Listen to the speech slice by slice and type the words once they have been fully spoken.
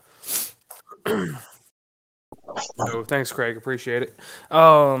Oh, thanks, Craig. Appreciate it.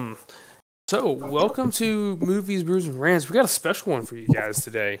 Um, welcome to Movies, Brews, and Rants. We got a special one for you guys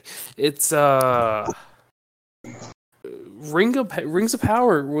today. It's Rings of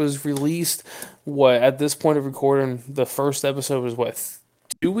Power was released. What at this point of recording, the first episode was what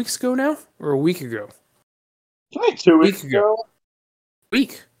 2 weeks ago now, or a week ago? Like 2 weeks Week ago. ago.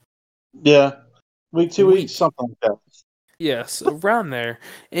 Week. Yeah. Week, 2 weeks, Week. something like that. Yes, around there.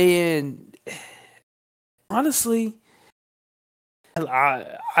 And honestly,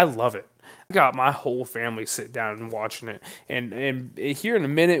 I love it. I got my whole family sit down and watching it. And here in a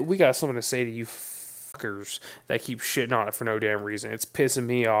minute, we got something to say to you fuckers that keep shitting on it for no damn reason. It's pissing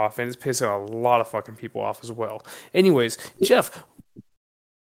me off, and it's pissing a lot of fucking people off as well. Anyways, Jeff, what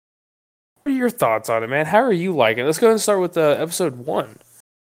are your thoughts on it, man? How are you liking it? Let's go ahead and start with episode 1.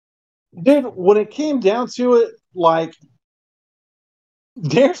 Dude, when it came down to it, like,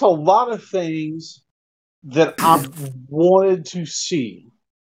 there's a lot of things that I wanted to see.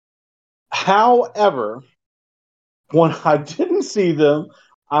 However, when I didn't see them,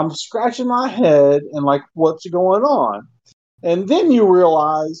 I'm scratching my head and like, what's going on? And then you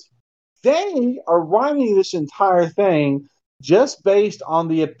realize they are writing this entire thing just based on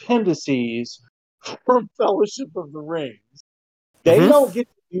the appendices from Fellowship of the Ring. They Mm-hmm. don't get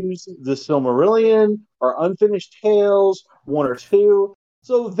to use the Silmarillion or Unfinished Tales 1 or 2.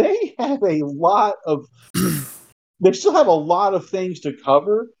 So they have a lot of they still have a lot of things to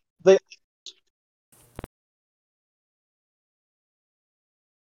cover. They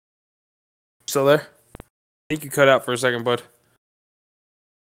Still there? I think you cut out for a second, bud.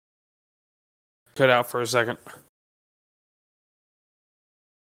 Cut out for a second.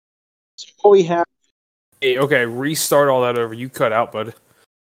 what we have. Hey, okay, restart all that over. You cut out, bud.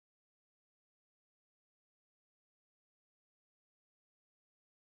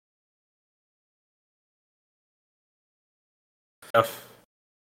 Jeff,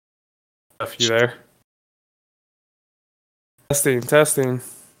 Jeff, you there? Testing, testing.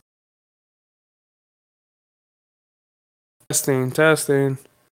 Testing, testing.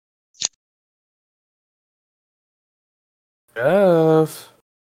 Jeff.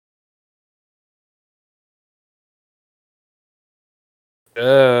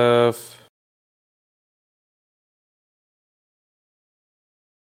 Jeff.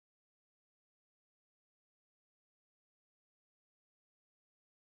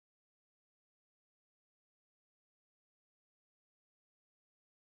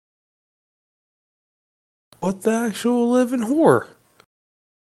 What the actual living whore?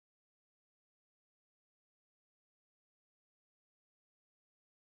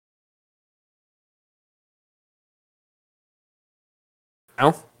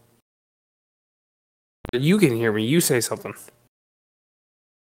 Now? You can hear me. You say something.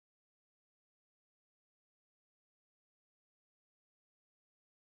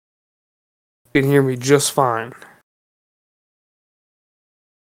 You can hear me just fine.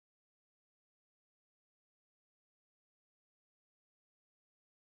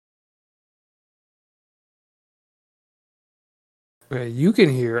 Okay, you can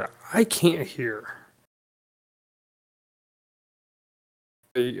hear. I can't hear.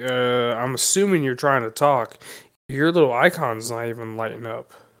 I'm assuming you're trying to talk. Your little icon's not even lighting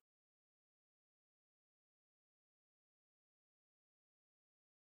up.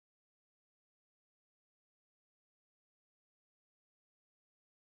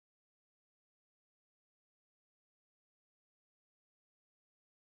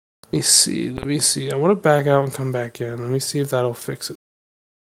 Let me see. Let me see. I want to back out and come back in. Let me see if that'll fix it.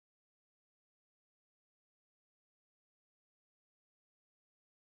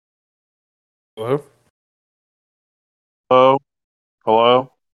 Hello? Hello?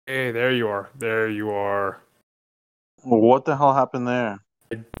 Hello? Hey, there you are. There you are. What the hell happened there?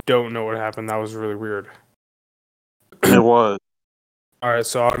 I don't know what happened. That was really weird. It was. Alright,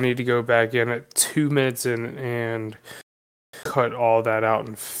 so I'll need to go back in at 2 minutes in and cut all that out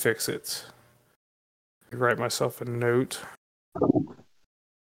and fix it. Write myself a note.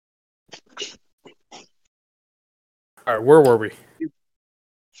 Alright, where were we?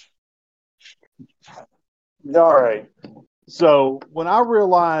 All right. So when I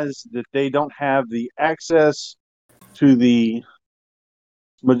realized that they don't have the access to the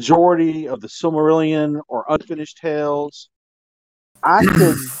majority of the Silmarillion or Unfinished Tales, I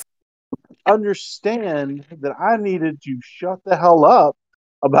could understand that I needed to shut the hell up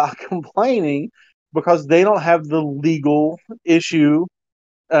about complaining because they don't have the legal issue,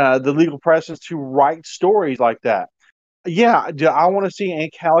 the legal presence to write stories like that. Yeah, I want to see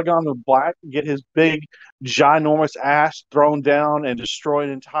Caligon the Black get his big, ginormous ass thrown down and destroy an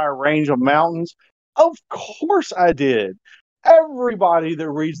entire range of mountains. Of course I did. Everybody that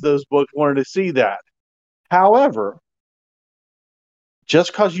reads those books wanted to see that. However,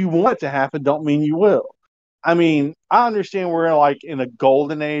 just because you want it to happen don't mean you will. I mean, I understand we're like in a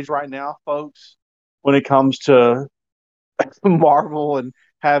golden age right now, folks, when it comes to Marvel and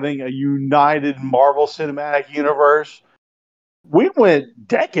having a united Marvel Cinematic Universe. We went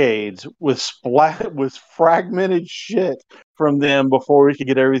decades with fragmented shit from them before we could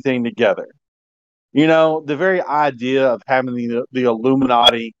get everything together. You know, the very idea of having the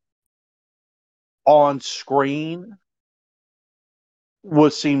Illuminati on screen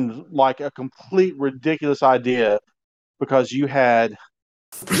was seemed like a complete ridiculous idea because you had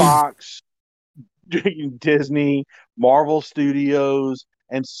Fox, Disney, Marvel Studios,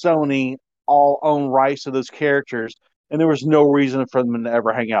 and Sony all own rights to those characters, and there was no reason for them to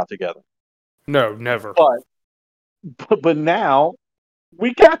ever hang out together. No, never. But now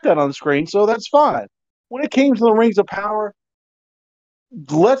we got that on screen, so that's fine. When it came to the Rings of Power,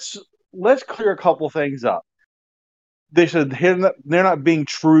 let's let's clear a couple things up. They said they're not being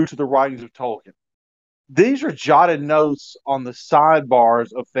true to the writings of Tolkien. These are jotted notes on the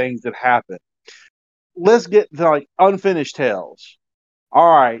sidebars of things that happen. Let's get to like unfinished tales. All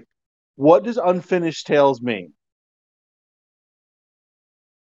right, what does unfinished tales mean?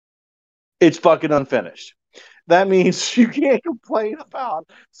 It's fucking unfinished. That means you can't complain about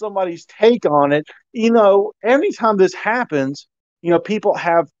somebody's take on it. You know, anytime this happens, you know, people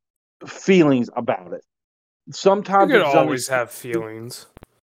have feelings about it. You're Sometimes gonna it's always understood. have feelings.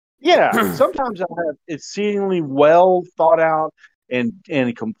 Yeah, sometimes I have exceedingly well thought out and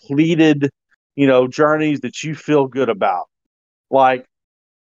completed, you know, journeys that you feel good about. Like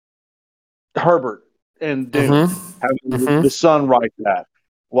Herbert and Dune, Mm-hmm. having Mm-hmm. the son write that.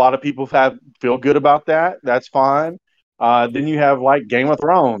 A lot of people feel good about that. That's fine. Then you have like Game of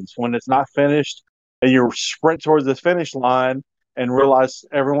Thrones when it's not finished and you sprint towards the finish line and realize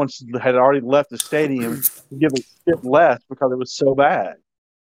everyone had already left the stadium to give a shit less because it was so bad.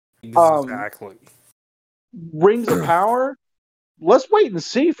 Um, Exactly. Rings of Power, let's wait and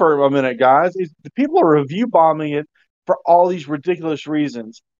see for a minute, guys. The people are review bombing it for all these ridiculous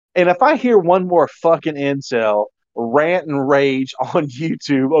reasons. And if I hear one more fucking incel rant and rage on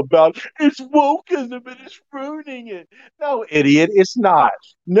YouTube about it's wokeism and it's ruining it, no, idiot, it's not.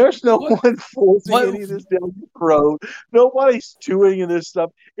 There's no What? one forcing What? any of this down your throat. Nobody's doing this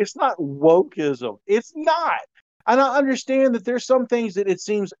stuff. It's not wokeism. It's not. And I understand that there's some things that it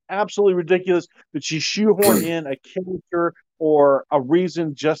seems absolutely ridiculous that you shoehorn in a character or a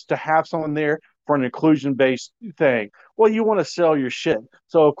reason just to have someone there for an inclusion based thing. Well, you want to sell your shit.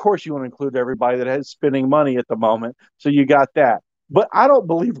 So, of course, you want to include everybody that has spending money at the moment. So, you got that. But I don't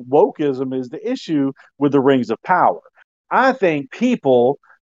believe wokeism is the issue with the Rings of Power. I think people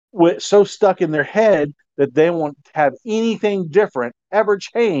with so stuck in their head that they won't have anything different ever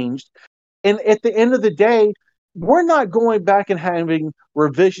changed. And at the end of the day, we're not going back and having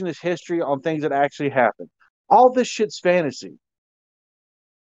revisionist history on things that actually happened. All this shit's fantasy.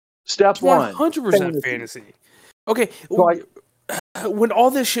 Step It's one one, hundred percent fantasy. fantasy. Okay, Like, when all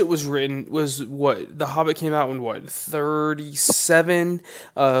this shit was written, was what The Hobbit came out in what 37,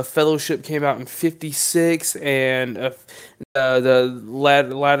 Fellowship came out in 56, and the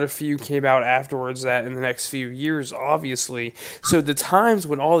latter few came out afterwards. That in the next few years, obviously. So the times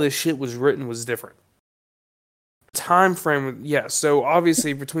when all this shit was written was different. Time frame, yeah. So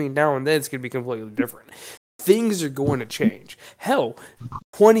obviously between now and then, it's gonna be completely different. Things are going to change. Hell,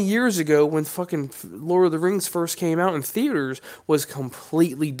 20 years ago when fucking Lord of the Rings first came out in theaters was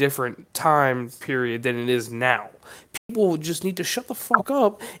completely different time period than it is now. People just need to shut the fuck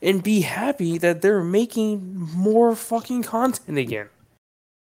up and be happy that they're making more fucking content again.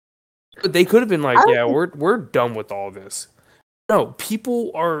 But they could have been I like, yeah, we're done with all this. No, people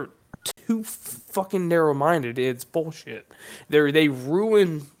are too fucking narrow-minded. It's bullshit. They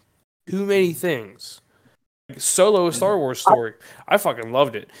ruin too many things. Solo, a Star Wars story. I fucking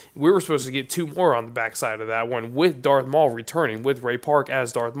loved it. We were supposed to get two more on the backside of that one with Darth Maul returning with Ray Park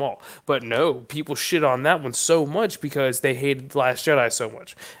as Darth Maul. But no, people shit on that one so much because they hated Last Jedi so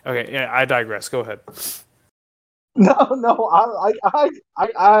much. Okay, yeah, I digress. Go ahead. no,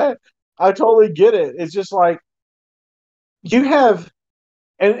 I totally get it. It's just like you have,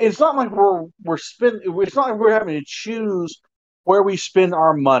 and it's not like we're spending. It's not like we're having to choose where we spend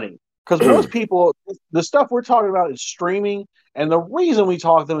our money because most people, the stuff we're talking about is streaming, and the reason we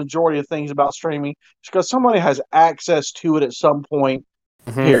talk the majority of things about streaming is because somebody has access to it at some point.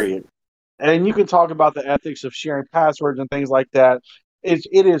 Mm-hmm. Period. and you can talk about the ethics of sharing passwords and things like that. It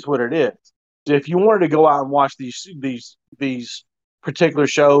is what it is. If you wanted to go out and watch these particular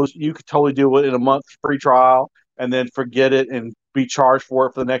shows, you could totally do it in a month free trial and then forget it and be charged for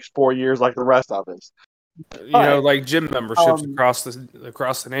it for the next 4 years like the rest of us. But Like gym memberships um,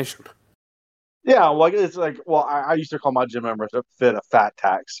 across the nation. yeah, like it's like well, I used to call my gym membership fit a fat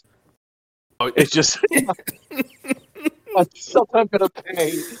tax. Oh, It's just like something I'm gonna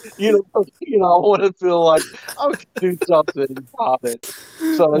pay. I want to feel like I would do something about it.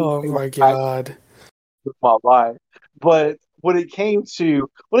 So I oh pay my my tax god. with my life. But when it came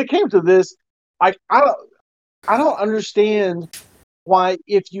to this, I don't understand why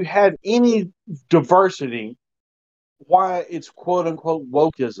if you had any diversity, why it's quote unquote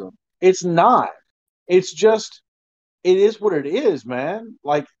wokeism. It's not. It's just it is what it is, man.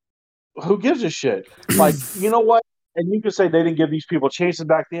 Like who gives a shit? Like, you know what? And you can say they didn't give these people chances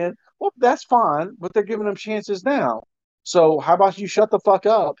back then. Well, that's fine, but they're giving them chances now. So how about you shut the fuck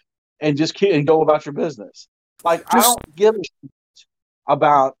up and just keep and go about your business? Like, I Just don't give a shit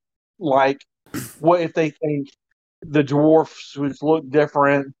about like what if they think the dwarfs would look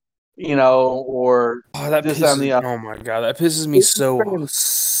different, or that this that, and the other. oh my god, that pisses me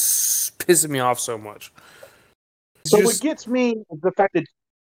pisses me off so much. It's So what just gets me is the fact that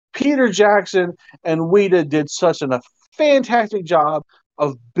Peter Jackson and Weta did such a fantastic job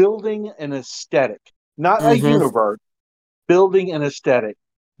of building an aesthetic, not a mhm. universe, building an aesthetic.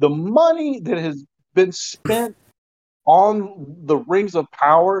 The money that has been spent on the Rings of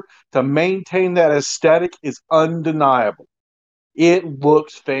Power to maintain that aesthetic is undeniable. It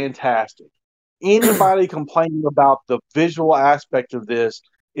looks fantastic. Anybody complaining about the visual aspect of this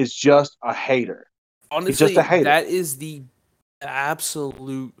is just a hater. It's just a Honestly, hater. that is the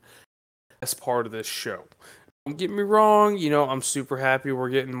absolute best part of this show. Don't get me wrong, I'm super happy we're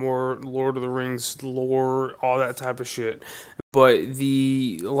getting more Lord of the Rings lore, all that type of shit. But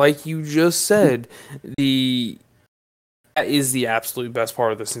like you just said, the that is the absolute best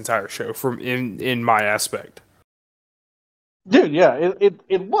part of this entire show from in my aspect. Dude, yeah,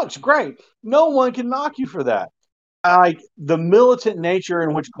 it looks great. No one can knock you for that. Like the militant nature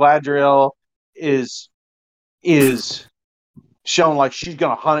in which Gladriel is is shown, like she's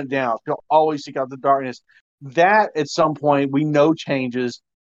gonna hunt it down. She'll always seek out the darkness. That at some point we know changes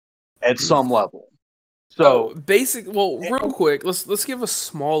at some level. So So real quick, let's give a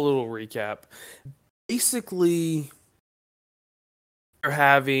small little recap. Basically, you're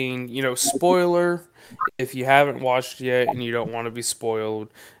having, spoiler. If you haven't watched yet and you don't want to be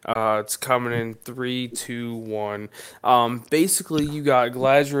spoiled, it's coming in 3, 2, 1. Basically, you got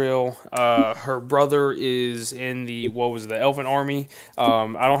Galadriel. Her brother is in the Elven Army.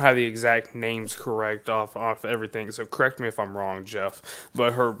 I don't have the exact names correct off everything, so correct me if I'm wrong, Jeff.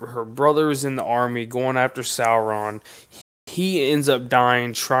 But her brother is in the army going after Sauron. He ends up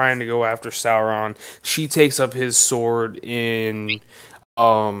dying trying to go after Sauron. She takes up his sword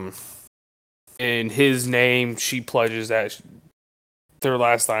um in his name. She pledges that their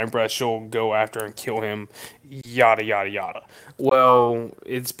last dying breath she'll go after and kill him. Yada yada yada. Well,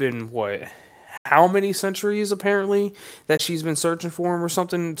 it's been what? How many centuries apparently that she's been searching for him or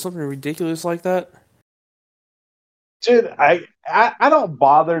something ridiculous like that? dude, I don't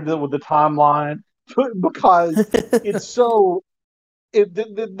bother with the timeline because it's so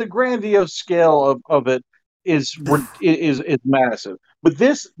the grandiose scale of it is massive. But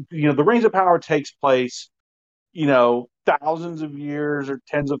this, the Rings of Power takes place, thousands of years or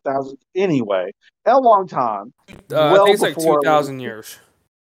tens of thousands anyway, a long time, I well think it's like two before. thousand years.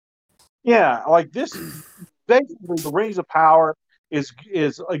 Yeah, like this. Basically, the Rings of Power is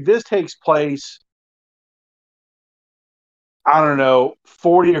like this takes place. I don't know,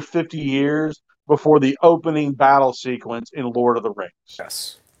 40 or 50 years before the opening battle sequence in Lord of the Rings.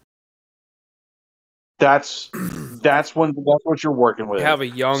 Yes. That's that's what you're working You with. have a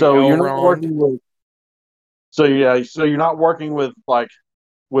young So you're not Elrond, working with so you're not working with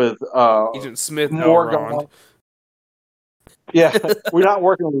with Agent Smith Elrond. Morgoth. Yeah, we're not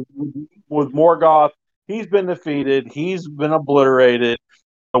working with Morgoth. He's been defeated. He's been obliterated.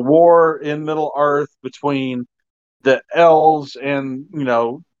 The war in Middle Earth between the elves and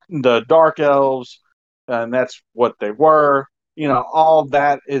the dark elves, and that's what they were. All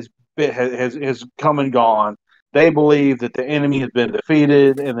that has come and gone. They believe that the enemy has been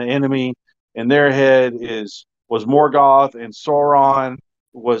defeated, and the enemy in their head was Morgoth, and Sauron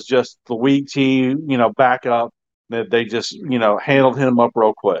was just the weak tea, backup that they just handled him up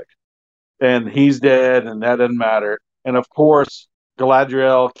real quick, and he's dead, and that doesn't matter. And of course,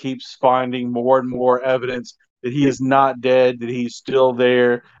 Galadriel keeps finding more and more evidence that he is not dead, that he's still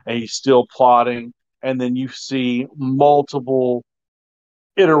there and he's still plotting. And then you see multiple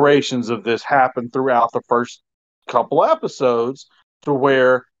iterations of this happen throughout the first couple episodes to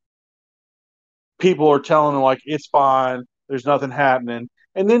where people are telling them like it's fine, there's nothing happening.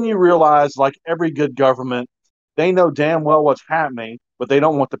 And then you realize like every good government, they know damn well what's happening, but they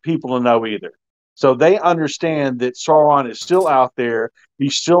don't want the people to know either. So they understand that Sauron is still out there,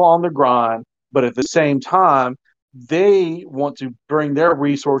 he's still on the grind, but at the same time, they want to bring their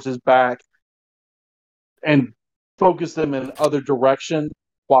resources back and focus them in other direction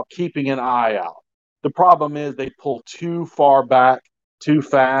while keeping an eye out. The problem is they pull too far back too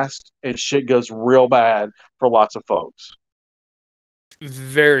fast and shit goes real bad for lots of folks.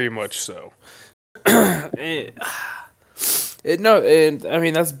 Very much so. it, no, and I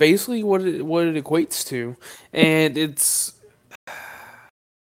mean that's basically what it equates to, and it's.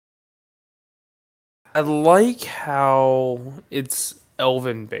 I like how it's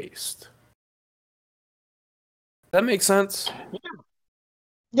elven based. That makes sense.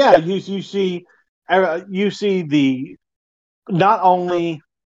 Yeah, you see the not only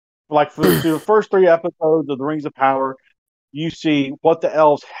like through the first three episodes of the Rings of Power, you see what the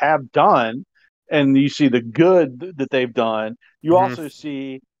elves have done, and you see the good that they've done. You Mm-hmm. also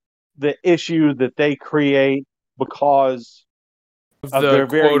see the issue that they create because of The their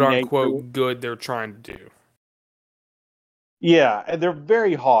very quote nature. unquote good they're trying to do. Yeah, and they're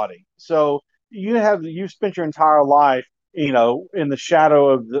very haughty. So you spent your entire life, in the shadow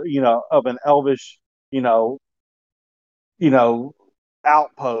of of an elvish, you know, you know,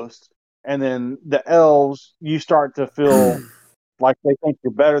 outpost, and then the elves, you start to feel like they think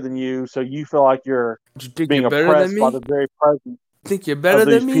you're better than you, so you feel like you're You think you're being better than oppressed by me? the very presence Think you're of better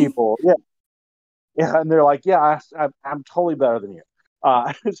these than me? people. Yeah, yeah, and they're like, yeah, I'm totally better than you.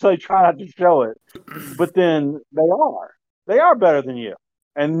 So they try not to show it, but then they are better than you,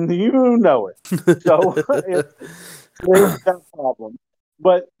 and you know it. So it creates that problem.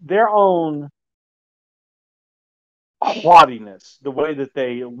 But their own haughtiness, the way that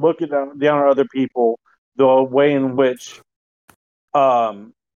they look down on other people, the way in which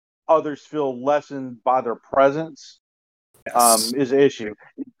um, others feel lessened by their presence, Yes. is an issue.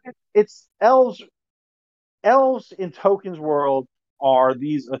 It's elves. Elves in Tolkien's world are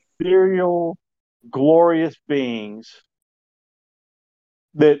these ethereal, glorious beings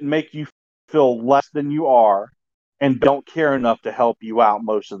that make you feel less than you are and don't care enough to help you out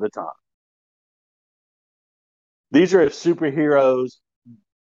most of the time. These are superheroes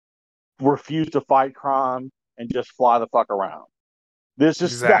refuse to fight crime and just fly the fuck around. That's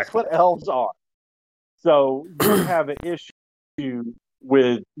Exactly. what elves are. So you have an issue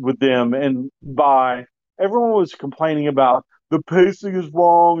with them, and by everyone was complaining about the pacing is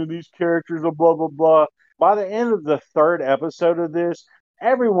wrong and these characters are blah blah blah. By the end of the third episode of this,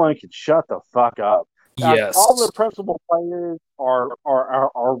 everyone can shut the fuck up. All Yes. the principal players are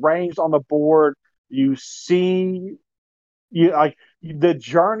arranged on the board. You see, like the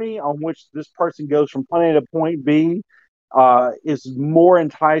journey on which this person goes from point A to point B is more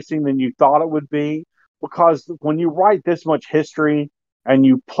enticing than you thought it would be, because when you write this much history and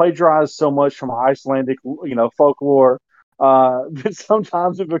you plagiarize so much from Icelandic, folklore, that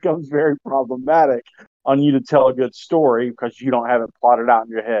sometimes it becomes very problematic on you to tell a good story because you don't have it plotted out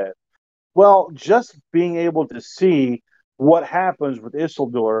in your head. Well, just being able to see what happens with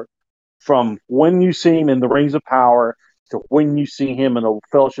Isildur from when you see him in the Rings of Power to when you see him in the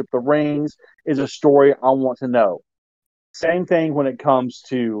Fellowship of the Rings is a story I want to know. Same thing when it comes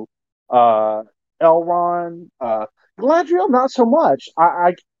to uh, Elrond, Galadriel, not so much.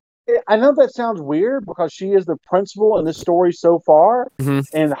 I know that sounds weird because she is the principal in this story so far, Mm-hmm.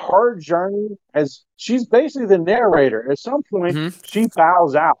 and her journey as she's basically the narrator. At some point, Mm-hmm. she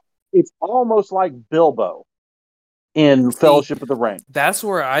bows out. It's almost like Bilbo in See, Fellowship of the Ring. that's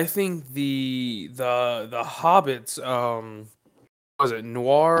where I think the hobbits was it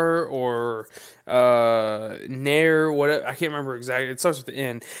Noir or Nair? What I can't remember exactly. It starts with the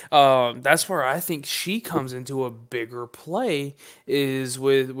N. That's where I think she comes into a bigger play is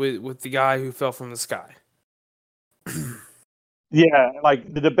with the guy who fell from the sky. Yeah,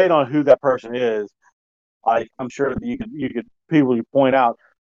 like the debate on who that person is. I'm sure that you could people you point out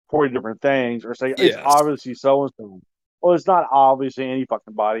 40 different things or say it's Yes, obviously so and so. Well, it's not obviously any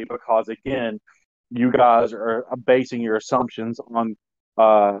fucking body because again, you guys are basing your assumptions on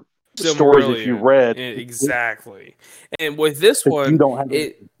uh, stories that you Silmarillion, read exactly. And with this that you one, don't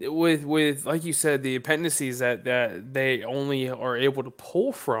have. with like you said, the appendices that they only are able to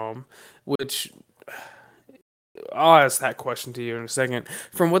pull from, which I'll ask that question to you in a second.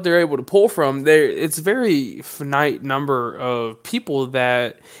 From what they're able to pull from, there it's a very finite number of people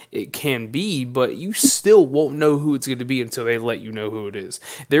that it can be, but you still won't know who it's going to be until they let you know who it is.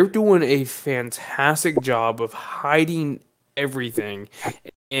 They're doing a fantastic job of hiding everything,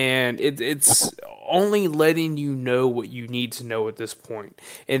 and it's only letting you know what you need to know at this point.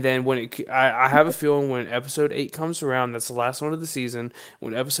 And then I have a feeling when episode 8 comes around, that's the last one of the season.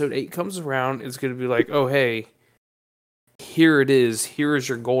 When episode 8 comes around, it's going to be like, oh hey, here it is. Here is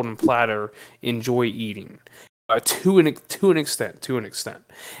your golden platter. Enjoy eating. To an extent,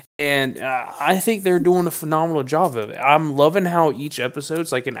 and I think they're doing a phenomenal job of it. I'm loving how each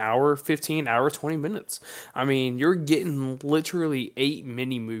episode's like an hour, 15, hour, 20 minutes. I mean, you're getting literally 8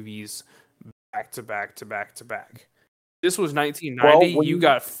 mini movies back to back to back to back. This was Well, 1990. when You you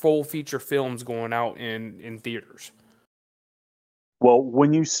got full feature films going out in theaters.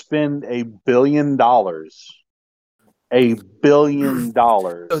 when you spend $1 billion So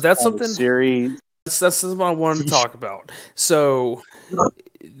that's on a something. series. That's something I wanted to talk about. So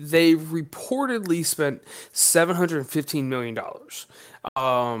they reportedly spent $715 million.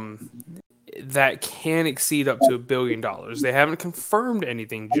 Um, that can exceed up to $1 billion. They haven't confirmed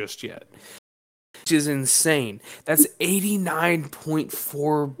anything just yet, which is insane. That's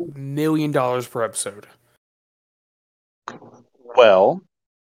 $89.4 million per episode. Well,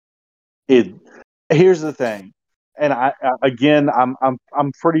 it here's the thing, and again,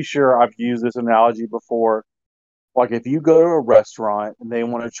 I'm pretty sure I've used this analogy before. Like if you go to a restaurant and they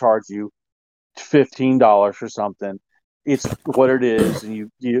want to charge you $15 for something, it's what it is, and you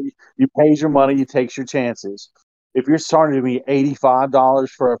pays your money, you takes your chances. If you're starting to be $85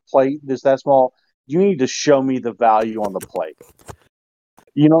 for a plate that small, you need to show me the value on the plate.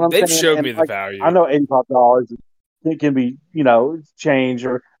 You know what I'm They've saying? showed And me the like I value. know $85 it can be, change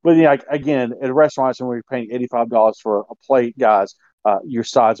or but like again, at a restaurant when you're paying $85 for a plate, guys, your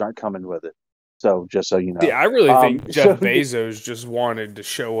sides aren't coming with it. So just so you See, know. I really think Jeff So Bezos just wanted to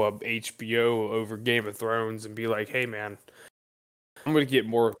show up HBO over Game of Thrones and be like, "Hey, man, I'm gonna get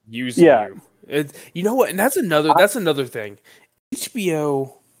more views than yeah, you." You know what? And I, that's another thing.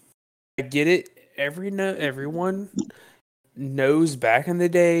 HBO, I get it. Everyone knows back in the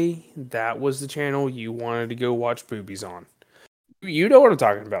day that was the channel you wanted to go watch boobies on. You know what I'm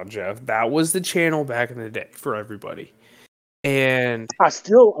talking about, Jeff. That was the channel back in the day for everybody. And I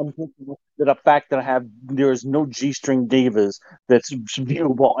still am thinking that the fact that there is no G string divas that's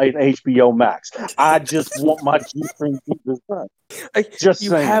viewable at HBO Max. I just want my G string divas back. like Just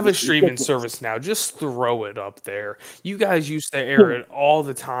you saying, have a it's streaming ridiculous. service now, just throw it up there. You guys used to air it all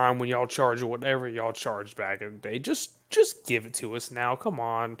the time when y'all charge whatever y'all charged back in the day. Just give it to us now. Come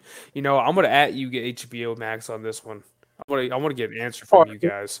on. I'm gonna at you get HBO Max on this one. I wanna get an answer from Or you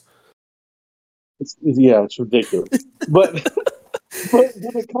guys. yeah, it's ridiculous. But but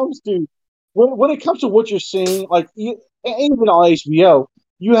when it comes to what you're seeing, like even on HBO,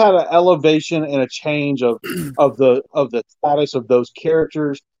 you have an elevation and a change of the status of those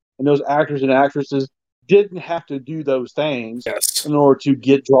characters, and those actors and actresses didn't have to do those things Yes. in order to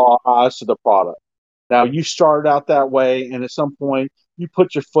draw eyes to the product. Now you started out that way, and at some point you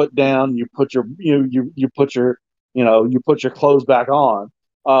put your foot down, you put your clothes back on.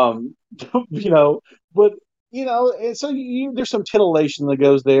 Um, you know, but and so there's some titillation that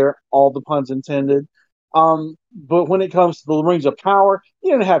goes there, all the puns intended. But when it comes to the Rings of Power,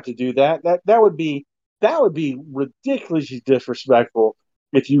 you don't have to do that. That would be ridiculously disrespectful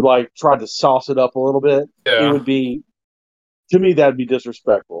if you like tried to sauce it up a little bit. It Yeah. would be to me that'd be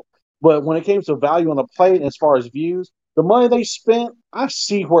disrespectful. But when it came to value on the plate, as far as views, the money they spent, I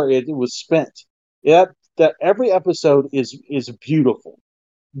see where it was spent. Yeah, that every episode is beautiful,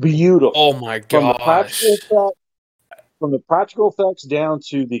 Oh beautiful my from the practical gosh. effects, down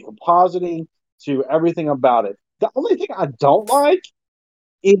to the compositing to everything about it. The only thing I don't like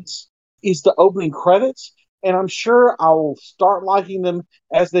is the opening credits, and I'm sure I will start liking them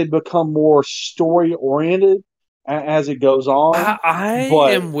as they become more story oriented as it goes I, on. I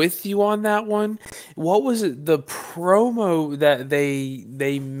But am with you on that one. What was it? The promo that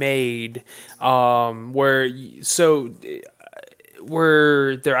they made,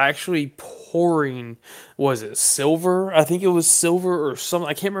 where they're actually pouring, was it silver? I think it was silver or something.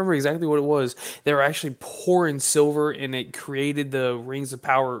 I can't remember exactly what it was. They were actually pouring silver, and it created the Rings of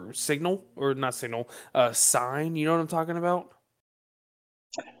Power signal, or not signal, sign. You know what I'm talking about?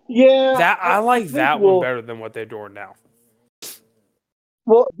 yeah, That I I like think that one we'll. better than what they're doing now.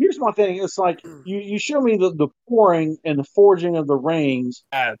 Well, here's my thing. It's like you show me the pouring and the forging of the rings,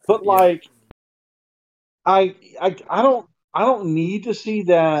 but Yeah. like I don't need to see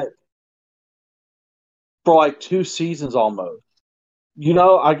that for like 2 seasons almost. You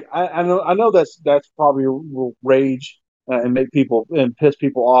know, I know that's probably will rage and make people and piss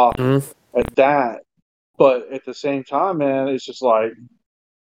people off Mm-hmm. at that, but at the same time, man, it's just like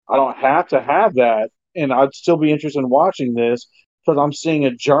I don't have to have that, and I'd still be interested in watching this because I'm seeing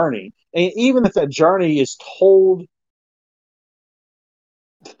a journey, and even if that journey is told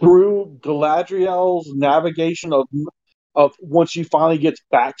through Galadriel's navigation of once she finally gets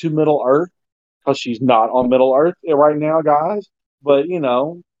back to Middle Earth, because she's not on Middle Earth right now, guys. But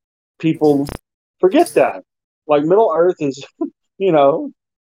people forget that. Like Middle Earth is, you know,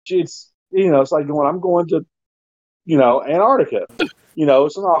 it's like going. I'm going to Antarctica.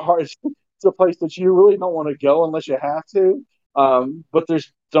 It's not hard. It's a place that you really don't want to go unless you have to. But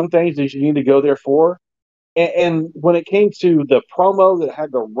there's some things that you need to go there for. And when it came to the promo that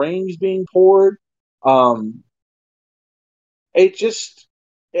had the rings being poured, um, it just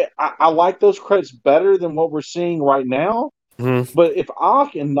I like those credits better than what we're seeing right now. Mm-hmm. But if I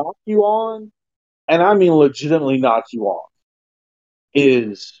can knock you on, and I mean legitimately knock you on,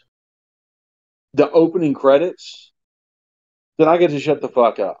 is the opening credits, then I get to shut the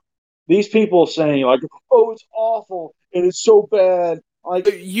fuck up. These people saying like, "Oh, it's awful and it's so bad," like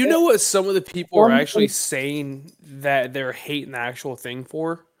You know what some of the people are one. actually saying that they're hating the actual thing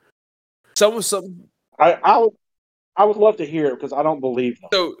for? Some I would love to hear it because I don't believe them.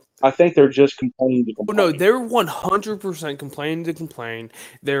 so I think they're just complaining to oh, no, complain. they're 100% complaining to complain.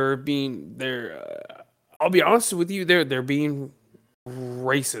 I'll be honest with you, they're being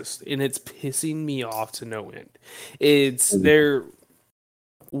racist, and it's pissing me off to no end. It's they're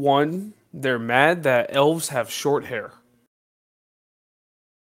mad that elves have short hair.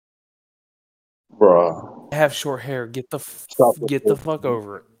 Bruh. Have short hair. Stop this Get the fuck bullshit.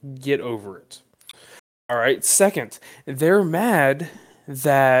 over it. Get over it. All right. Second, they're mad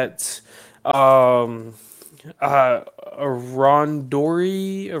that um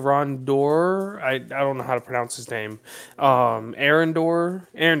Rondor, I don't know how to pronounce his name. Arendor.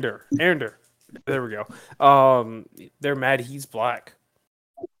 There we go. They're mad he's black.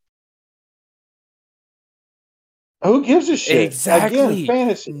 Who gives a shit? Again, Exactly.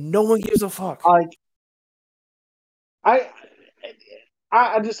 fantasy. No one gives a fuck. Like I,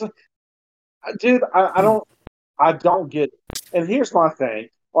 I just, dude, I don't get it. And here's my thing: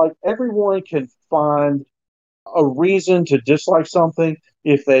 like everyone can find a reason to dislike something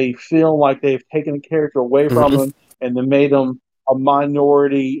if they feel like they've taken a character away from Mhm. them and then made them a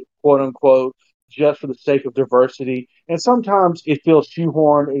minority, quote unquote, just for the sake of diversity. And sometimes it feels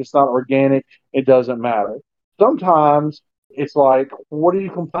shoehorned, it's not organic, it doesn't matter. Sometimes it's like, what are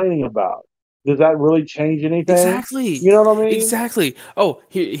you complaining about? Does that really change anything? Exactly. You know what I mean? Exactly. Oh,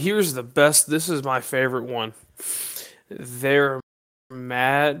 here's the best. This is my favorite one. They're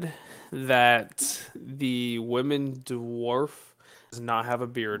mad that the women dwarf does not have a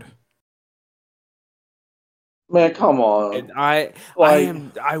beard. Man, come And on. I Like,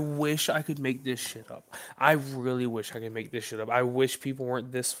 am I wish I could make this shit up. I really wish I could make this shit up. I wish people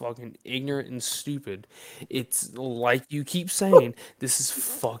weren't this fucking ignorant and stupid. It's like you keep saying, this is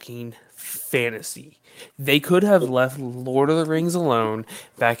fucking fantasy. They could have left Lord of the Rings alone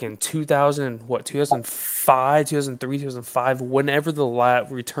back in 2000, what, 2005, 2003, 2005, whenever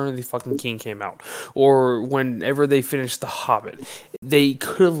Return of the fucking King came out, or whenever they finished The Hobbit. They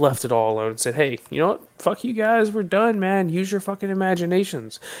could have left it all alone and said, hey, you know what? Fuck you guys, we're done, man. Use your fucking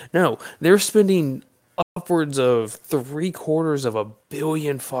imaginations. No, they're spending upwards of $750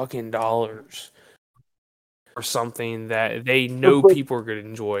 million fucking dollars or something that they know but, people are going to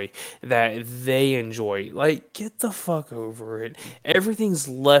enjoy, that they enjoy. Like, get the fuck over it. Everything's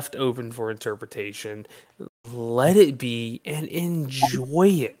left open for interpretation. Let it be and enjoy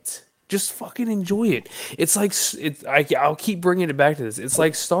it. Just fucking enjoy it. It's like I'll keep bringing it back to this. It's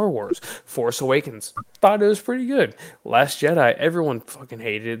like Star Wars, Force Awakens. Thought it was pretty good. Last Jedi, everyone fucking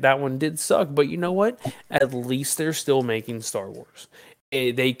hated it. That one did suck, but you know what? At least they're still making Star Wars.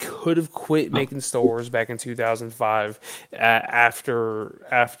 They could have quit making Star Wars back in 2005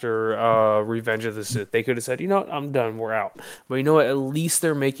 after Revenge of the Sith. They could have said, you know what, I'm done, we're out. But you know what? At least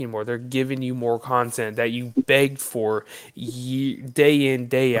they're making more. They're giving you more content that you begged for day in,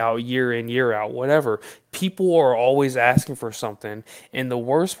 day out, year in, year out, whatever. People are always asking for something. And the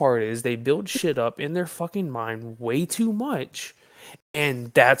worst part is they build shit up in their fucking mind way too much.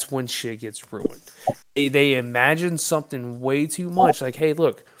 And that's when shit gets ruined. They imagine something way too much. Like, hey,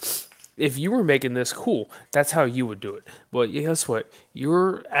 look, if you were making this cool, that's how you would do it. But guess what?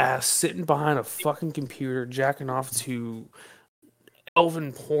 Your ass sitting behind a fucking computer jacking off to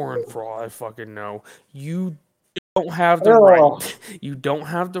elven porn for all I fucking know. You don't have the right. Oh, You don't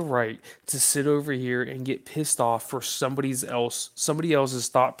have the right to sit over here and get pissed off for somebody else's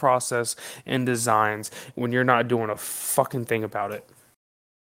thought process and designs when you're not doing a fucking thing about it.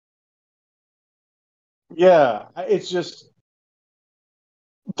 yeah. It's just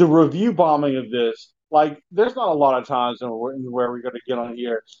the review bombing of this. Like, there's not a lot of times where we're going to get on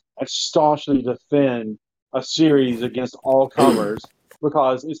here and staunchly defend a series against all comers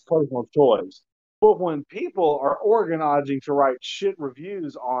because it's personal choice. But when people are organizing to write shit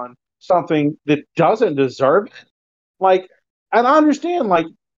reviews on something that doesn't deserve it, like, and I understand, like,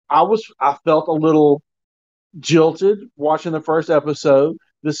 I felt a little jilted watching the first episode.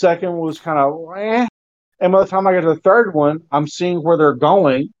 The second was kind of, and by the time I get to the third one, I'm seeing where they're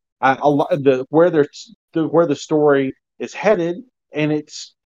going, where the story is headed, and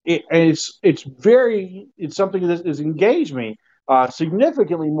it's something that has engaged me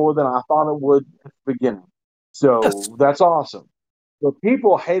significantly more than I thought it would at the beginning. Yes, So that's awesome. But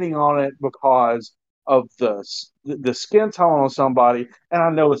people hating on it because of the skin tone on somebody, and I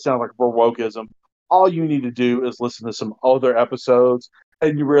know it sounds like wokeism. All you need to do is listen to some other episodes,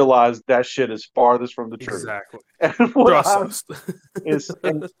 and you realize that shit is farthest from the truth. exactly. And what Trust I'm us. is,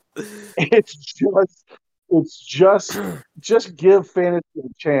 and it's just give fantasy a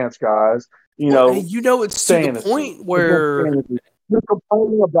chance, guys. You Well, know, and you know it's to the fantasy. point It's just where fantasy. You're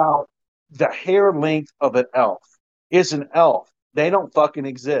complaining about the hair length of an elf. It's an elf. They don't fucking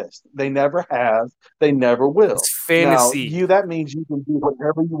exist. They never have. They never will. it's Now, fantasy. that means you can do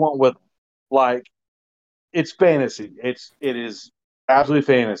whatever you want with them. Like, it's fantasy. It is absolutely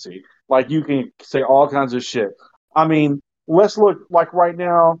fantasy. Like, you can say all kinds of shit. I mean, let's look like right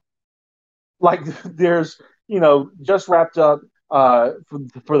now, like there's just wrapped up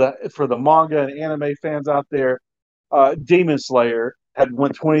for the manga and anime fans out there. Demon Slayer had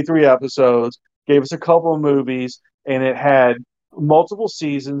went 23 episodes, gave us a couple of movies, and it had multiple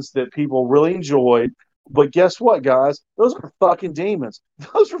seasons that people really enjoyed. But guess what, guys? Those are fucking demons.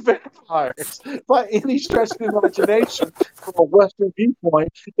 Those are vampires. By any stretch of the imagination, from a Western viewpoint,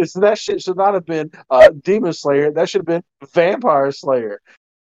 that shit should not have been Demon Slayer. That should have been Vampire Slayer.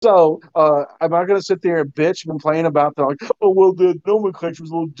 So, am I going to sit there and bitch and complain about the, like, oh, well, the nomenclature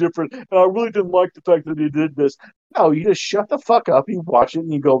was a little different, and I really didn't like the fact that he did this? No, you just shut the fuck up, you watch it,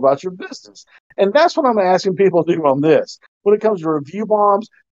 and you go about your business. And that's what I'm asking people to do on this. When it comes to review bombs,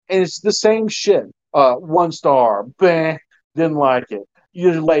 and it's the same shit. 1 star, bang, didn't like it.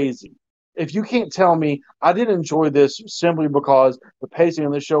 You're lazy. If you can't tell me I didn't enjoy this simply because the pacing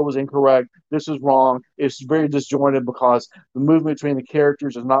of the show was incorrect, this is wrong, it's very disjointed because the movement between the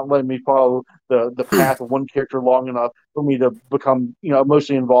characters is not letting me follow the path of one character long enough for me to become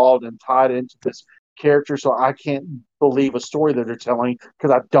emotionally involved and tied into this character, so I can't believe a story that they're telling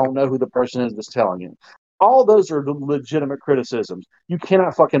because I don't know who the person is that's telling it. All those are legitimate criticisms. You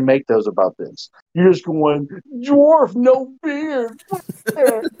cannot fucking make those about this. You're just going, dwarf, no beard.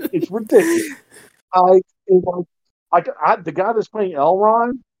 It's ridiculous. I, the guy that's playing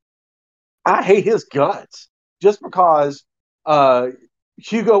Elrond, I hate his guts just because uh,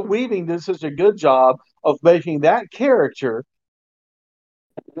 Hugo Weaving did such a good job of making that character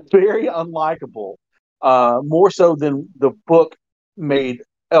very unlikable, more so than the book made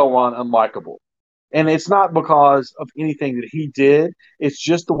Elrond unlikable. And it's not because of anything that he did, it's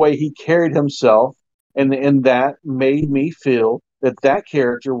just the way he carried himself. And that made me feel that that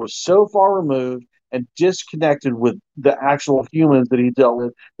character was so far removed and disconnected with the actual humans that he dealt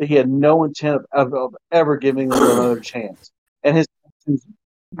with that he had no intent of ever giving them another chance. And his actions,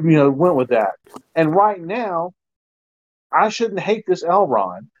 went with that. And right now, I shouldn't hate this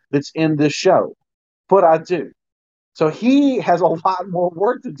Elrond that's in this show, but I do. So he has a lot more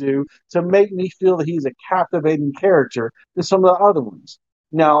work to do to make me feel that he's a captivating character than some of the other ones.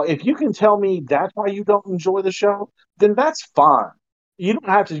 Now, if you can tell me that's why you don't enjoy the show, then that's fine. You don't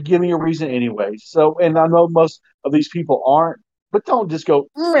have to give me a reason anyway. So, and I know most of these people aren't, but don't just go,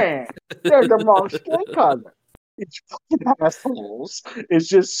 man, they're the wrong skin color. It's fucking assholes. It's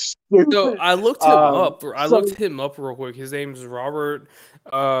just So stupid. I looked him up. I looked So him up real quick. His name's Robert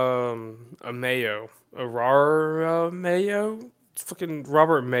Mayo. Aurora Mayo? Fucking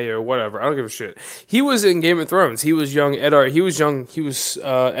Robert Mayo, whatever. I don't give a shit. He was in Game of Thrones. He was young Eddard. He was young. He was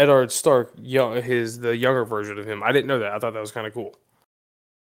Eddard Stark, young, the younger version of him. I didn't know that. I thought that was kind of cool.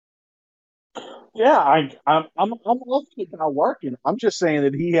 yeah, I'm all for the guy working. I'm just saying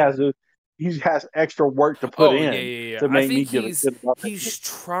that he has extra work to put Oh yeah, in yeah, yeah. to I make me think give a shit about it. he's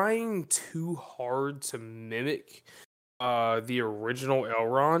trying too hard to mimic the original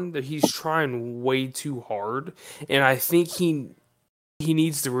Elrond. That he's trying way too hard, and I think he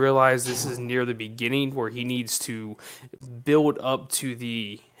needs to realize this is near the beginning where he needs to build up to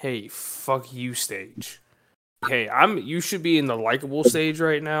the hey, fuck you stage. Hey, you should be in the likable stage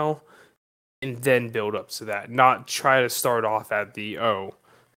right now and then build up to that. Not try to start off at the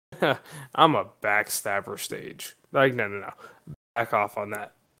I'm a backstabber stage. Like no. Back off on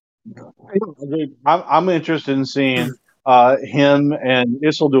that. I'm interested in seeing him and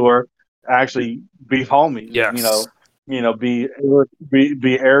Isildur actually be homies. Yes. Be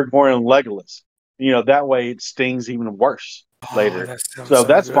Aragorn and Legolas. That way it stings even worse Oh, later. that sounds So so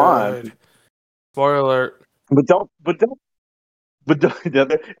that's fine. good. Spoiler alert. But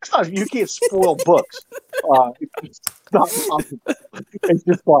it's not, you can't spoil books. It's not possible. It's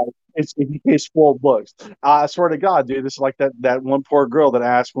just like you can't spoil books. I swear to God, dude, this is like that one poor girl that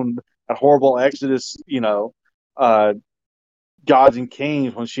asked when a horrible Exodus, uh, Gods and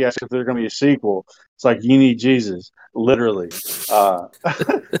Kings, when she asked if there's going to be a sequel. It's like you need Jesus, literally.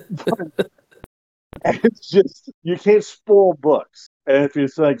 It's just you can't spoil books, and if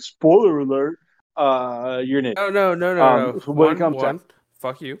it's like spoiler alert, you're an idiot. No. So when it comes to One.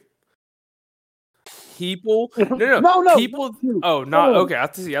 Fuck you. People. No. no, not People. you. Oh, not No, okay. I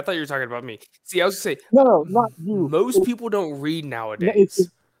thought you were talking about me. See, I was gonna say no, not you. most people don't read It's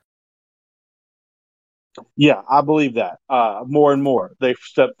nowadays. Yeah, I believe that. More and more, they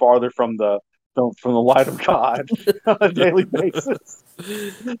step farther from the light of God on a daily basis.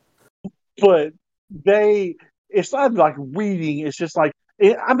 But it's not like reading. It's just like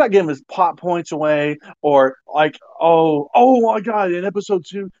I'm not giving his plot points away or like, oh my God, in episode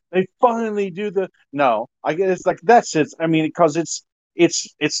 2 they finally do the no. I guess it's like that's it. I mean, because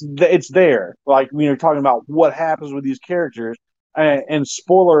it's there. Like when you're talking about what happens with these characters, and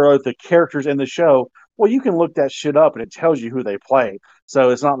spoiler alert, the characters in the show. Well, you can look that shit up and it tells you who they play. So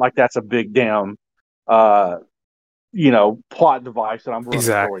it's not like that's a big damn, uh, plot device that I'm running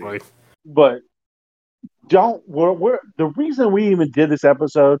for you. Exactly. But we're the reason we even did this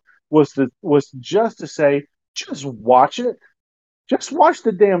episode was just to say, just watch it. Just watch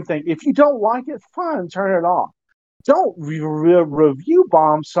the damn thing. If you don't like it, fine, turn it off. Don't review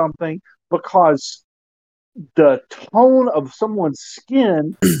bomb something because the tone of someone's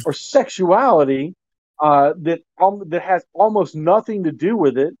skin or sexuality that has almost nothing to do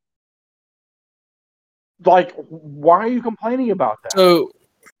with it. Like, why are you complaining about that? So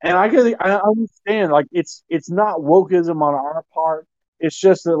And I understand, like it's not wokeism on our part. It's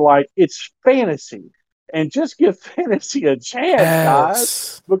just that like it's fantasy, and just give fantasy a chance, guys,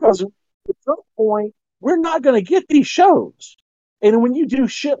 yes. because at some point we're not going to get these shows. And when you do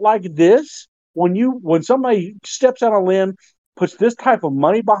shit like this, when somebody steps out on a limb, puts this type of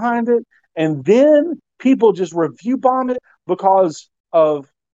money behind it, and then people just review bomb it because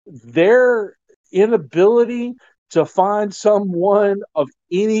of their inability to find someone of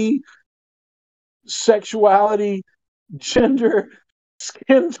any sexuality, gender,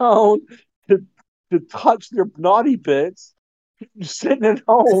 skin tone to, to touch their naughty bits, sitting at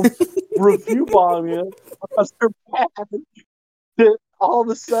home review bombing it because they're bad, that all of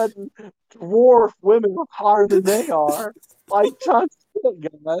a sudden dwarf women are hotter than they are. Like, John,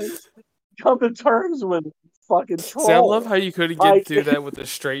 guys, come to terms with fucking See, I love troll. how you couldn't get Like, through that with a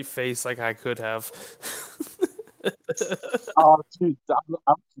straight face like I could have. oh, dude,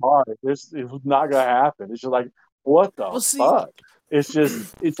 I'm sorry. It was not gonna happen. It's just like, what the Well, see, fuck? It's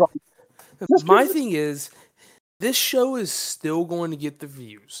like, just give my it. thing is, this show is still going to get the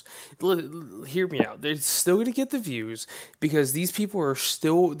views. Hear me out. They're still going to get the views because these people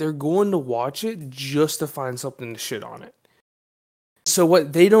they're going to watch it just to find something to shit on it. So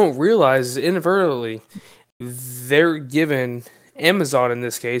what they don't realize is inadvertently, they're given Amazon in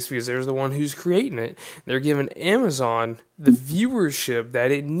this case, because they're the one who's creating it, they're giving Amazon the viewership that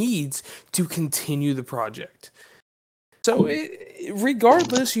it needs to continue the project. So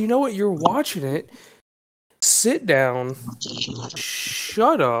regardless, you know what, you're watching it, sit down,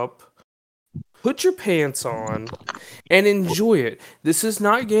 shut up, put your pants on, and enjoy it. This is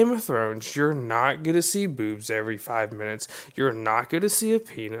not Game of Thrones. You're not going to see boobs every 5 minutes. You're not going to see a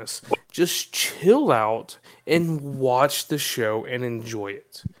penis. Just chill out and watch the show and enjoy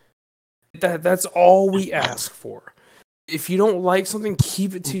it. That's all we ask for. If you don't like something,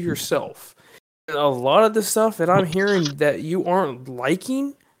 keep it to yourself. And a lot of the stuff that I'm hearing that you aren't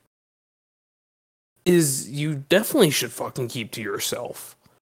liking is you definitely should fucking keep to yourself.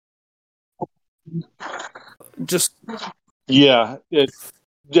 Just Yeah, it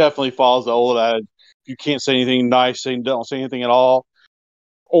definitely follows the old adage. You can't say anything nice, don't say anything at all,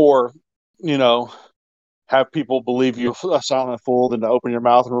 or you know, have people believe you a silent fool than to open your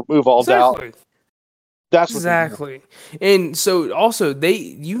mouth and remove all doubt. exactly. That's what they do. Exactly. And so also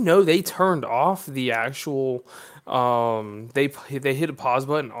they turned off the actual they hit a pause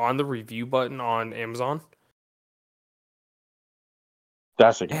button on the review button on Amazon.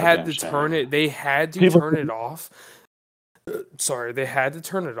 That's a They had goddamn to turn shame. it they had to People, turn it off. Sorry, they had to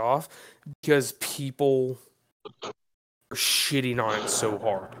turn it off because people are shitting on it so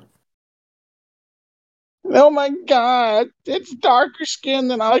hard. oh my god, it's darker skin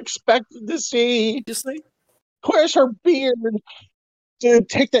than I expected to see. Just like Where's her beard? Dude,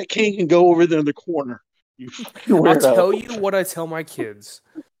 take that king and go over there in the corner. You fucking I'll weirdo. tell you what I tell my kids.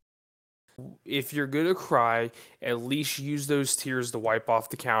 If you're gonna cry, at least use those tears to wipe off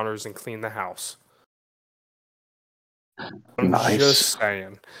the counters and clean the house. I'm Nice. just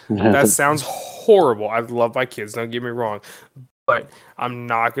saying. That sounds horrible. I love my kids, don't get me wrong. But I'm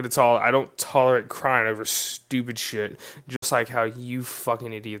not gonna tolerate I don't tolerate crying over stupid shit, just like how you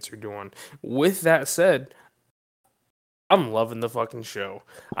fucking idiots are doing. With that said, I'm loving the fucking show.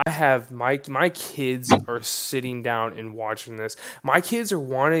 I have my kids are sitting down and watching this. My kids are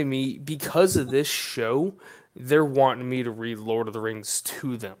wanting me because of this show, they're wanting me to read Lord of the Rings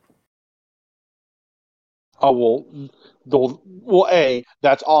to them. Oh well, A,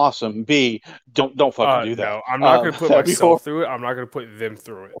 that's awesome. B, don't fucking do that. No, I'm not gonna put That'd be horrible. myself through it. I'm not gonna put them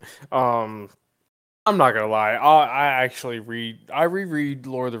through it. I'm not gonna lie. I reread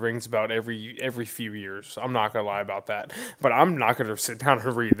Lord of the Rings about every few years. I'm not gonna lie about that. But I'm not gonna sit down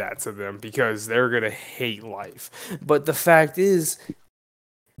and read that to them because they're gonna hate life. But the fact is,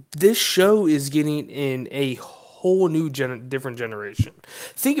 this show is getting in a whole new different generation.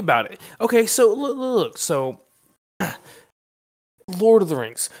 Think about it. Okay, so look. So Lord of the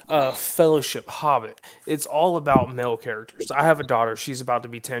Rings, Fellowship, Hobbit. It's all about male characters. I have a daughter. She's about to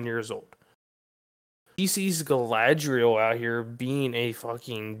be 10 years old. She sees Galadriel out here being a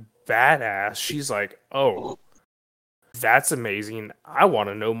fucking badass. She's like, oh, that's amazing. I want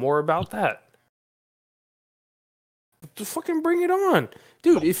to know more about that. Just fucking bring it on,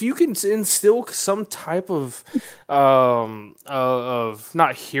 dude. If you can instill some type of not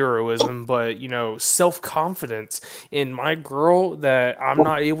heroism, but self confidence in my girl that I'm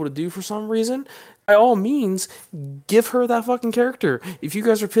not able to do for some reason, by all means, give her that fucking character. If you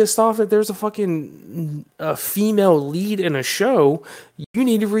guys are pissed off that there's a fucking female lead in a show, you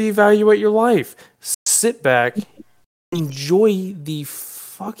need to reevaluate your life. Sit back, enjoy the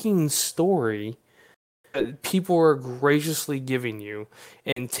fucking story that people are graciously giving you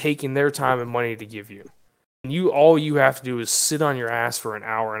and taking their time and money to give you. And all you have to do is sit on your ass for an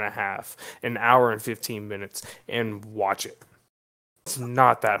hour and a half, an hour and 15 minutes, and watch it. It's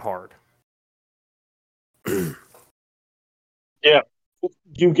not that hard. Yeah,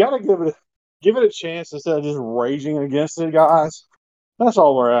 you gotta give it a chance instead of just raging against it, guys. That's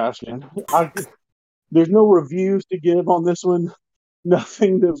all we're asking. There's no reviews to give on this one.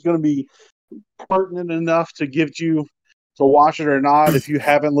 Nothing that's going to be pertinent enough to get you to watch it or not. If you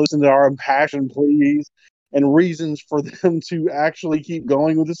haven't listened to our impassioned pleas and reasons for them to actually keep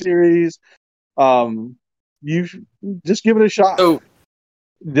going with the series, you just give it a shot. So,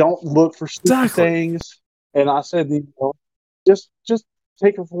 Don't look for stupid exactly. things. And I said, just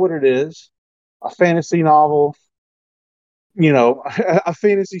take it for what it is, a fantasy novel. A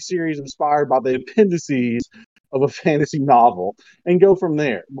fantasy series inspired by the appendices of a fantasy novel, and go from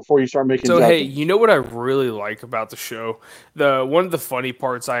there before you start making So hey, judgments. you know what I really like about the show? The one of the funny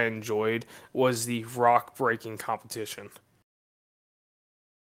parts I enjoyed was the rock breaking competition.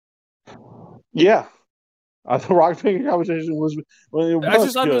 Yeah, the rock paper conversation was I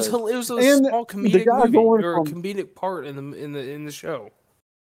just thought good, it was a and small the comedic guy movie going or a from comedic part in the show.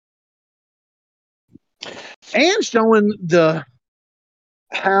 and showing the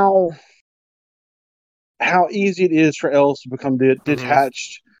how easy it is for elves to become Mm-hmm.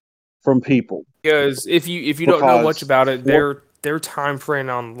 detached from people. Because if you don't know much Because about it, what their time frame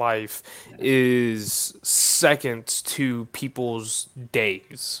on life is seconds to people's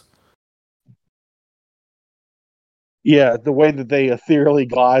days. yeah, the way that they ethereally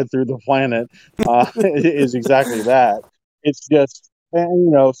glide through the planet is exactly that. It's just,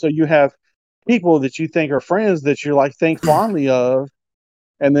 and, so you have people that you think are friends that you're like think fondly of,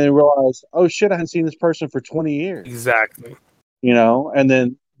 and then realize, oh shit, I haven't seen this person for 20 years, Exactly. and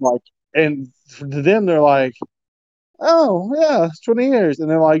then like, and to them they're like, oh yeah, it's 20 years, and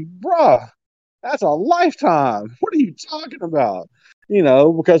they're like, bruh, that's a lifetime. What are you talking about?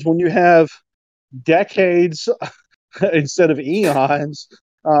 Because when you have decades instead of eons,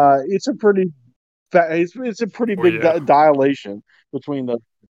 it's a pretty it's a pretty Oh big yeah. dilation between the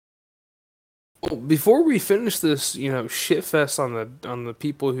Well, before we finish this, shit fest on the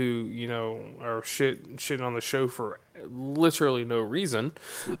people who are shitting on the show for literally no reason.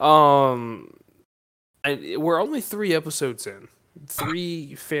 Um, we're only 3 episodes in.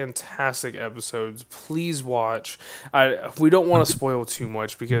 3 fantastic episodes. Please watch. We don't want to spoil too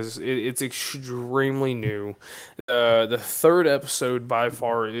much because it's extremely new. The third episode by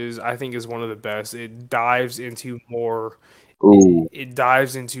far I think is one of the best. It dives into more. Ooh. It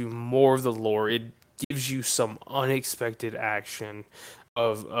dives into more of the lore. It gives you some unexpected action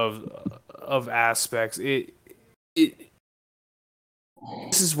of aspects. It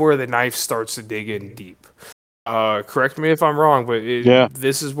this is where the knife starts to dig in deep. Correct me if I'm wrong, but Yeah.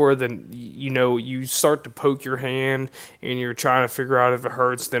 this is where you start to poke your hand and you're trying to figure out if it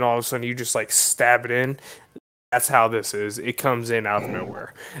hurts. Then all of a sudden you just like stab it in. That's how this is. It comes in out of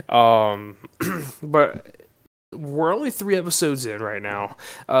nowhere. Um, but we're only 3 episodes in right now.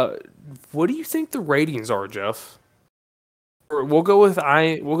 What do you think the ratings are, Jeff? We'll go with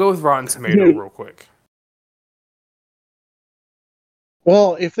Rotten Tomato Dude, real quick.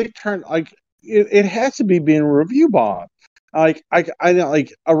 well, if they turn like it has to be being review bomb. I know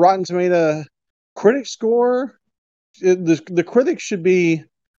like a Rotten Tomato critic score. The critics should be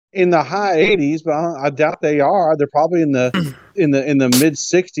in the high 80s, but I doubt they are. They're probably in the mid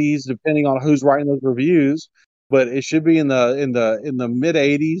 60s, depending on who's writing those reviews. But it should be in the mid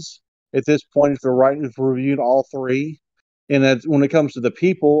 80s at this point if they're writing if reviewed all three. And that when it comes to the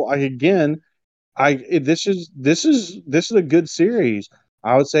people, this is a good series.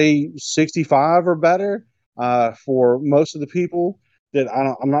 I would say 65 or better for most of the people that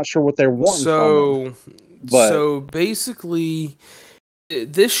I'm not sure what they're wanting from it, So, but so basically,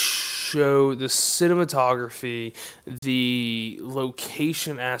 this show, the cinematography, the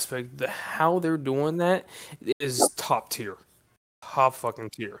location aspect, how they're doing that is top tier, top fucking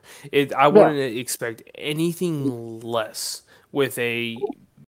tier. I yeah, wouldn't expect anything less with a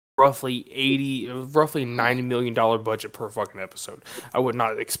roughly $90 million budget per fucking episode. I would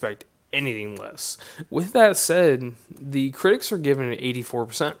not expect anything less. With that said, the critics are giving it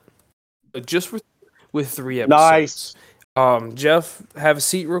 84%, but just with 3 episodes. nice. Jeff, have a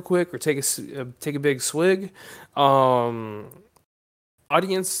seat real quick, or take a big swig. Um,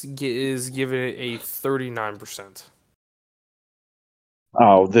 audience is giving it a 39%.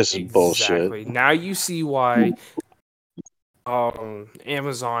 Oh, this is bullshit. Exactly. Now you see why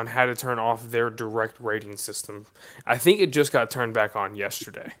Amazon had to turn off their direct rating system. I think it just got turned back on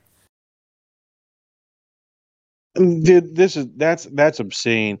yesterday. Dude, that's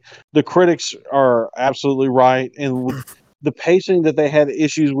obscene. The critics are absolutely right, and with the pacing that they had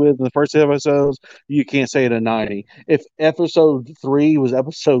issues with in the first episodes, you can't say it a 90. If episode three was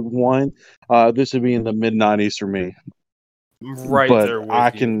episode one, this would be in the mid 90s for me. Right But there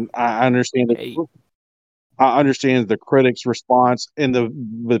with you. I understand Hey, I understand the critics' response and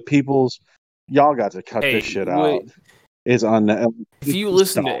the people's. Y'all got to cut this hey, shit out. It's un. if you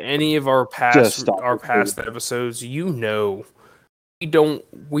listen to Stop. any of our Just past stop our it, please. past episodes, we don't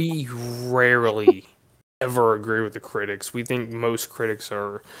we rarely ever agree with the critics. We think most critics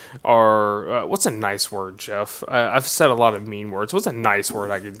are what's a nice word, Jeff? I've said a lot of mean words. What's a nice word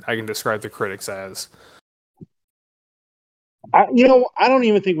I can describe the critics as? I don't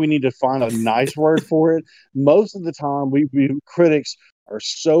even think we need to find a nice word for it. Most of the time, we critics are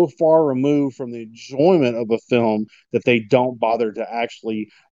so far removed from the enjoyment of a film that they don't bother to actually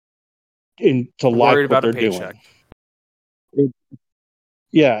to Worried like what about a they're paycheck. doing.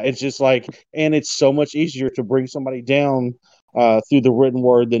 Yeah, it's just like, and it's so much easier to bring somebody down through the written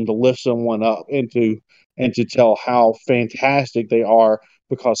word than to lift someone up and to tell how fantastic they are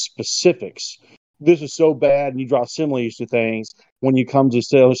because specifics. This is so bad, and you draw similes to things. When you come to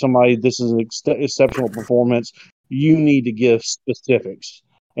tell somebody this is an exceptional performance, you need to give specifics,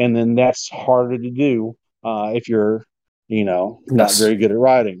 and then that's harder to do if you're, not Yes. very good at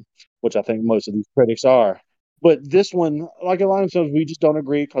writing, which I think most of these critics are. But this one, like a lot of times, we just don't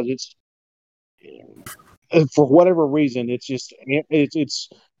agree because it's for whatever reason, it's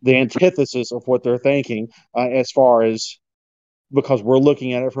the antithesis of what they're thinking as far as because we're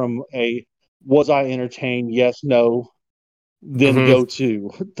looking at it from a was I entertained? Yes, no, then Hmm. go to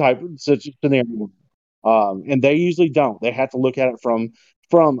type such scenario. And they usually don't. They have to look at it from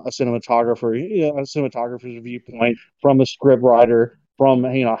a cinematographer, a cinematographer's viewpoint, from a script writer, from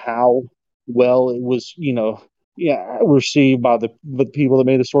how well it was, yeah, received by the people that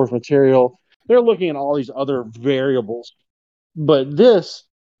made the source material. They're looking at all these other variables, but this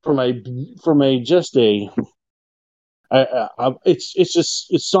from a just it's just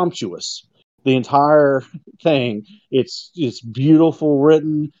it's sumptuous. the entire thing. It's beautiful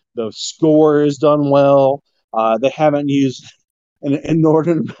written. The score is done well. They haven't used an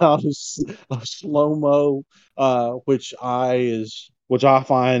inordinate amount of slow mo, which I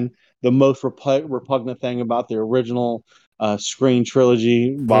find the most repugnant thing about the original screen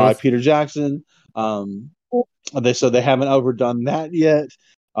trilogy by Mhm. Peter Jackson. Um, they haven't overdone that yet.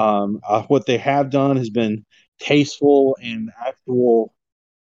 What they have done has been tasteful and actual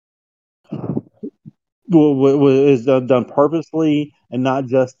is done purposely and not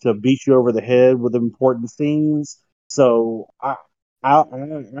just to beat you over the head with important scenes. So I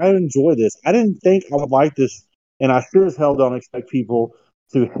enjoy this. I didn't think I would like this, and I sure as hell don't expect people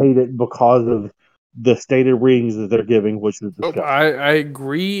to hate it because of the stated readings that they're giving, which is Oh, disgusting. I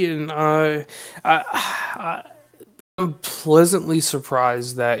agree, and I'm pleasantly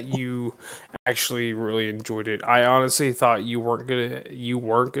surprised that you actually really enjoyed it. I honestly thought you weren't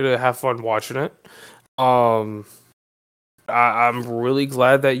gonna have fun watching it. Um, I'm really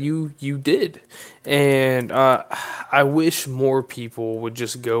glad that you did, and I wish more people would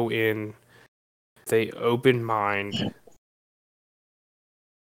just go in with a open mind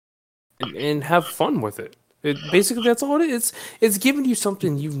and have fun with it. Basically that's all it is. It's giving you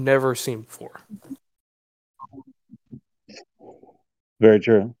something you've never seen before. Very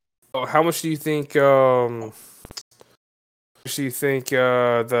true. Oh, how much do you think? Do you think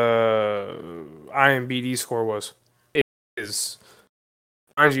the IMBD score was? It is,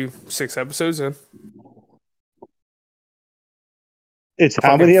 mind you, 6 episodes in. It's how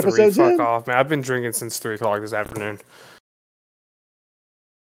Fucking many three. episodes Fuck in? off, man. I've been drinking since 3 o'clock this afternoon.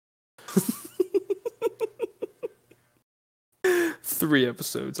 3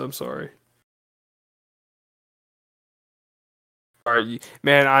 episodes. I'm sorry. All right,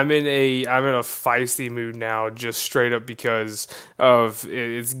 man. I'm in a feisty mood now, just straight up because of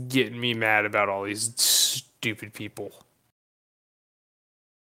it's getting me mad about all these stupid people.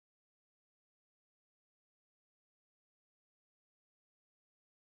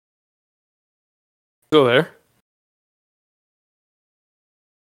 Still there?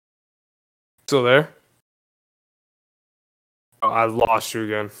 Still there? Oh, I lost you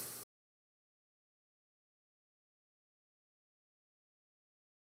again.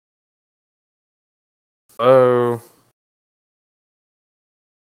 Oh,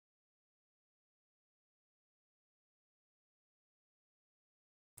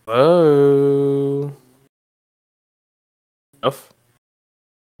 oh. F.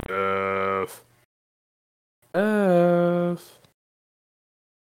 F. F.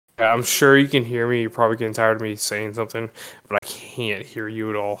 Yeah, I'm sure you can hear me. You're probably getting tired of me saying something, but I can't hear you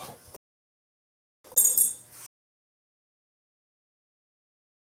at all.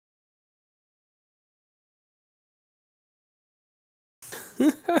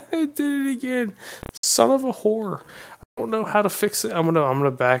 I did it again. Son of a whore. I don't know how to fix it. I'm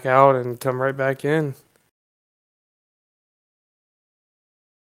gonna back out and come right back in.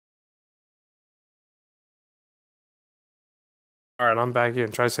 All right, I'm back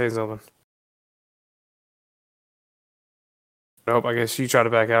in. Try saying something. Nope. I guess you try to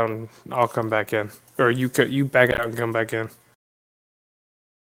back out and I'll come back in, or you back out and come back in.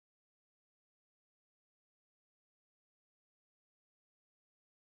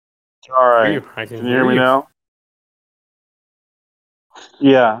 All Hear right. you. I can Can you hear hear me you. now?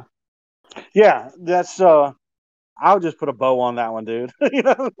 Yeah. Yeah. That's I would just put a bow on that one, dude. You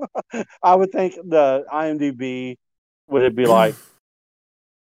know, I would think the IMDb would it be like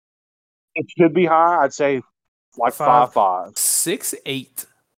it should be high. I'd say like Five, 5.5. 6, 8.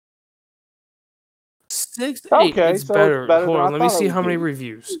 6, 8. Okay, It's so it's better. better Hold than I on. Let me thought it see would how many be.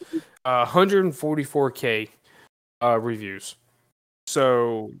 reviews. 144K reviews.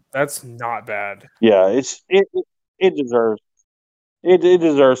 So that's not bad. Yeah, it deserves it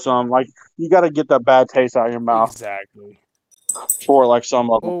deserves some. Like you got to get that bad taste out of your mouth Exactly. for like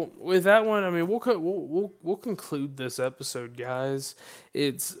some of them. Well, with that one, I mean, we'll conclude this episode, guys.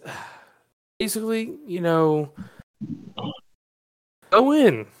 It's basically, go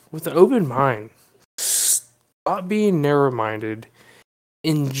in with an open mind. Stop being narrow-minded.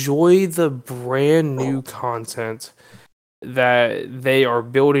 Enjoy the brand new content that they are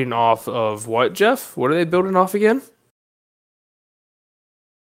building off of. What, Jeff? What are they building off again?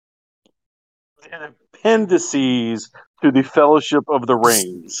 Appendices to the Fellowship of the Just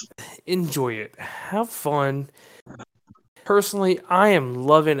Rings. enjoy it. Have fun. Personally, I am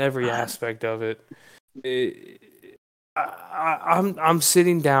loving every aspect of it. I'm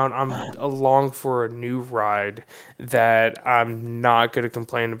sitting down. I'm along for a new ride that I'm not going to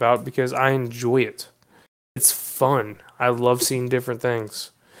complain about because I enjoy it. It's fun. I love seeing different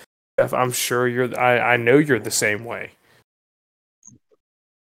things. I'm sure you're. I know you're the same way.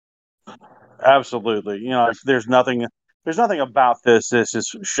 Absolutely. There's nothing about this. This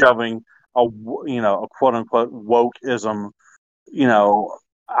is shoving a quote unquote wokeism, you know,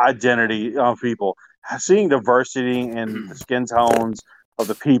 identity on people. Seeing diversity in the skin tones of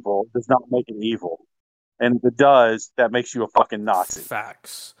the people does not make it evil. And if it does, that makes you a fucking Nazi.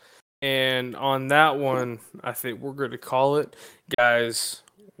 Facts. And on that one, I think we're going to call it, guys.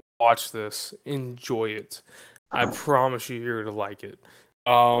 Watch this, enjoy it. I promise you, you're gonna like it.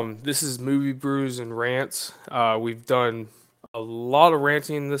 This is Movie Brews and Rants. We've done a lot of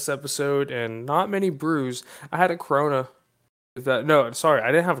ranting in this episode, and not many brews. I had a Corona. No, sorry, I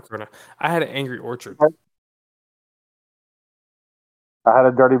didn't have a Corona. I had an Angry Orchard. I had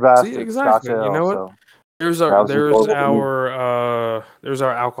a dirty See, bastard Scotch exactly. You ale, know what? so There's that our was enjoyable to me. there's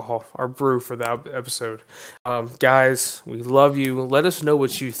our alcohol, our brew for that episode. Guys, we love you. Let us know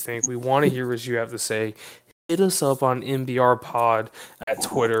what you think. We want to hear what you have to say. Hit us up on MBR Pod at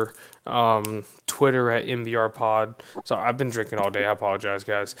Twitter. Twitter at MBR Pod. So I've been drinking all day. I apologize,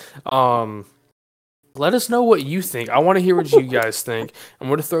 guys. Let us know what you think. I want to hear what you guys think. I'm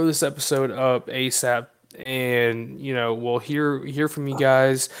going to throw this episode up ASAP, and we'll hear from you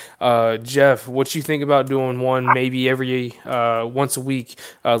guys. Jeff, what you think about doing one maybe every once a week,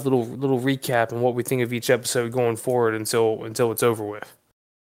 little recap and what we think of each episode going forward until it's over with.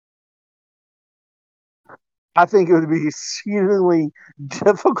 I think it would be exceedingly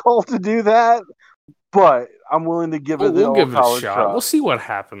difficult to do that, but I'm willing to give it the We'll old give it a college shot. try. We'll see what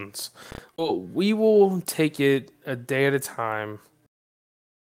happens. We will take it a day at a time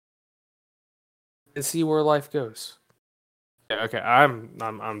and see where life goes. Yeah, okay. I'm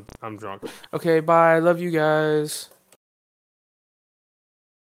drunk. Okay, bye. Love you guys.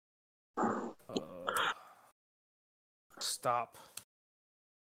 Stop.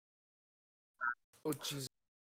 Oh, Jesus.